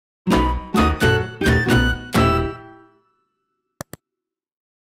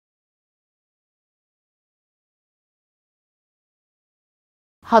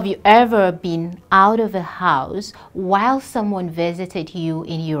Have you ever been out of the house while someone visited you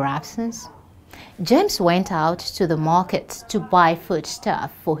in your absence? James went out to the market to buy foodstuff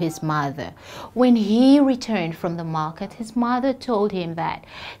for his mother. When he returned from the market, his mother told him that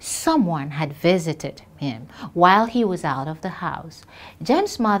someone had visited him while he was out of the house.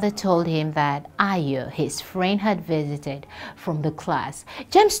 James' mother told him that Ayo, his friend, had visited from the class.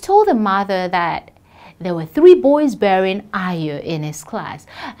 James told the mother that there were 3 boys bearing Ayo in his class,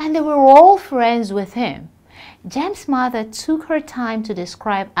 and they were all friends with him. James' mother took her time to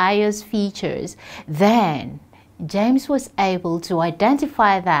describe Ayo's features. Then, James was able to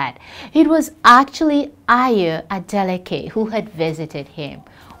identify that it was actually Ayo Adeleke who had visited him.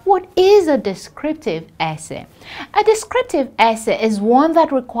 What is a descriptive essay? A descriptive essay is one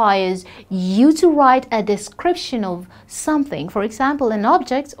that requires you to write a description of something, for example, an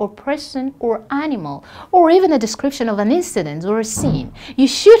object or person or animal, or even a description of an incident or a scene. You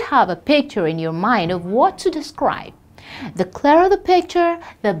should have a picture in your mind of what to describe. The clearer the picture,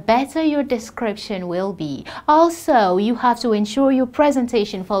 the better your description will be. Also, you have to ensure your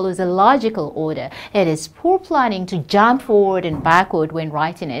presentation follows a logical order. It is poor planning to jump forward and backward when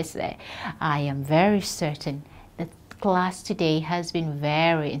writing an essay. I am very certain that class today has been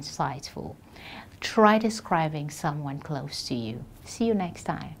very insightful. Try describing someone close to you. See you next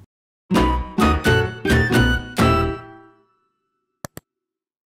time.